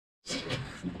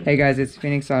Hey guys, it's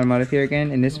Phoenix Automotive here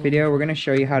again. In this video, we're going to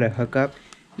show you how to hook up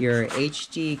your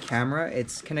HD camera.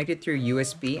 It's connected through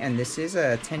USB, and this is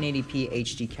a 1080p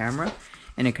HD camera,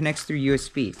 and it connects through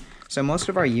USB. So most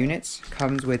of our units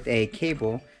comes with a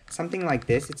cable, something like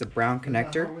this. It's a brown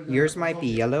connector. Yours might be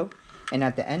yellow, and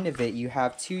at the end of it, you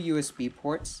have two USB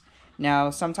ports. Now,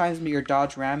 sometimes your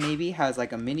Dodge Ram maybe has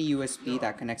like a mini USB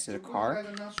that connects to the car.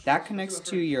 That connects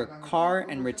to your car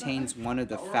and retains one of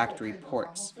the factory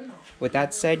ports. With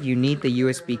that said, you need the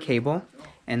USB cable,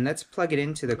 and let's plug it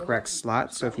into the correct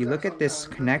slot. So if you look at this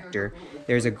connector,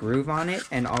 there's a groove on it,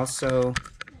 and also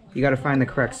you got to find the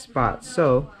correct spot.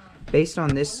 So based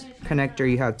on this connector,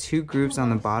 you have two grooves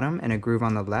on the bottom and a groove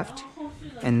on the left,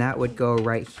 and that would go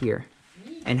right here.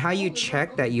 And how you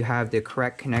check that you have the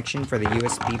correct connection for the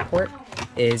USB port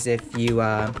is if you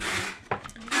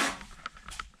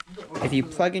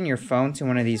plug in your phone to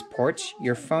one of these ports,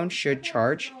 your phone should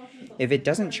charge. If it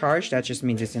doesn't charge, that just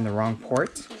means it's in the wrong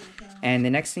port. And the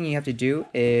next thing you have to do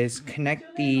is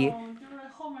connect the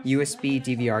USB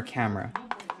DVR camera.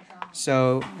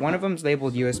 So one of them is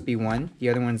labeled USB 1, the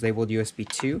other one's labeled USB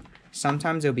 2.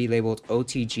 Sometimes it'll be labeled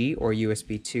OTG or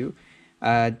USB 2.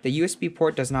 The USB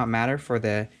port does not matter for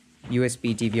the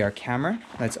USB DVR camera.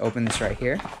 Let's open this right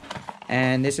here.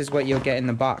 And this is what you'll get in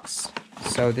the box.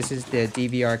 So this is the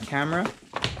DVR camera.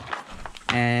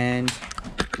 And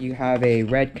you have a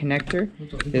red connector.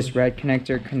 This red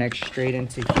connector connects straight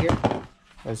into here.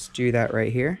 Let's do that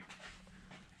right here.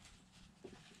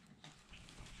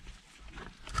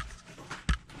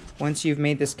 Once you've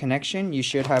made this connection, you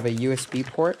should have a USB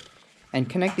port. And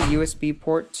connect the USB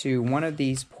port to one of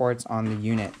these ports on the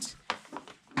unit.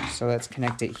 So let's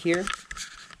connect it here.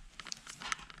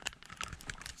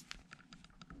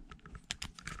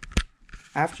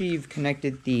 After you've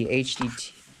connected the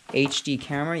HD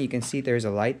camera, you can see there's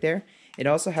a light there. It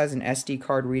also has an SD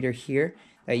card reader here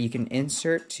that you can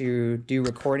insert to do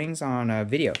recordings on a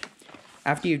video.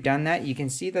 After you've done that, you can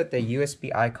see that the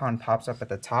USB icon pops up at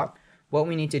the top. What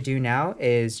we need to do now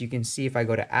is, you can see if I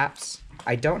go to apps,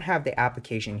 I don't have the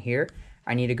application here.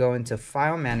 I need to go into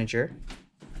File Manager,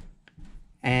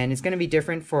 and it's going to be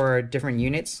different for different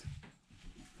units.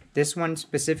 This one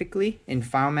specifically in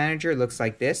File Manager looks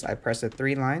like this. I press the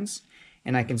 3 lines,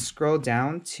 and I can scroll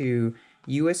down to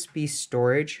USB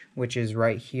storage, which is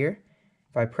right here.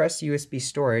 If I press USB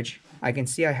storage, I can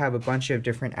see I have a bunch of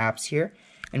different apps here.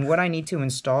 And what I need to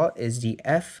install is the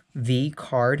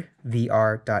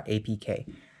fvcardvr.apk.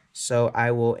 So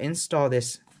I will install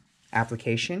this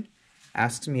application.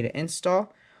 Asks me to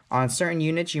install. On certain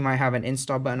units, you might have an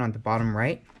install button on the bottom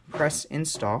right. Press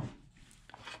install.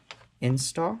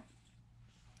 Install.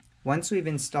 Once we've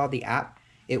installed the app,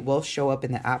 it will show up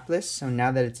in the app list. So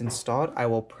now that it's installed, I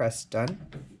will press done.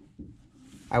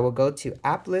 I will go to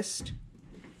app list,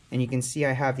 and you can see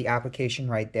I have the application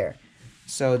right there.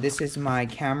 So this is my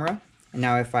camera, and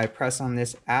now if I press on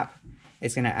this app,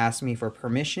 it's going to ask me for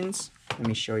permissions. Let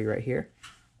me show you right here.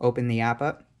 Open the app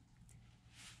up.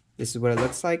 This is what it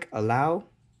looks like. Allow.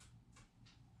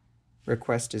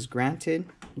 Request is granted.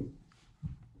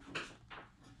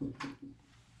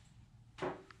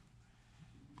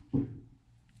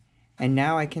 And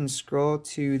now I can scroll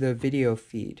to the video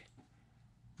feed.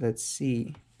 Let's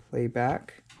see.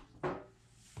 Playback.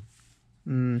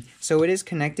 So it is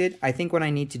connected. I think what I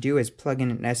need to do is plug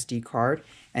in an SD card,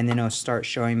 and then it'll start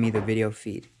showing me the video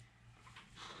feed.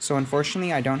 So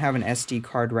unfortunately, I don't have an SD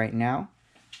card right now,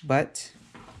 but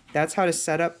that's how to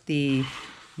set up the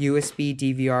USB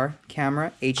DVR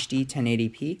camera HD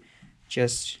 1080p.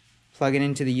 Just plug it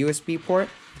into the USB port.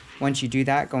 Once you do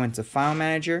that, go into File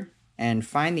Manager and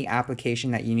find the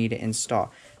application that you need to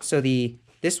install. So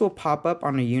this will pop up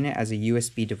on a unit as a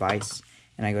USB device.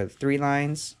 And I go to 3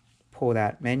 lines, pull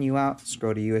that menu out,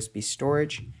 scroll to USB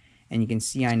storage, and you can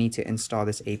see I need to install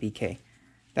this APK.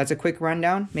 That's a quick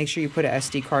rundown. Make sure you put an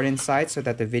SD card inside so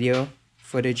that the video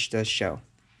footage does show.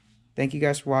 Thank you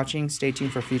guys for watching. Stay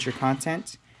tuned for future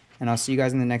content, and I'll see you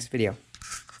guys in the next video.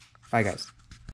 Bye guys.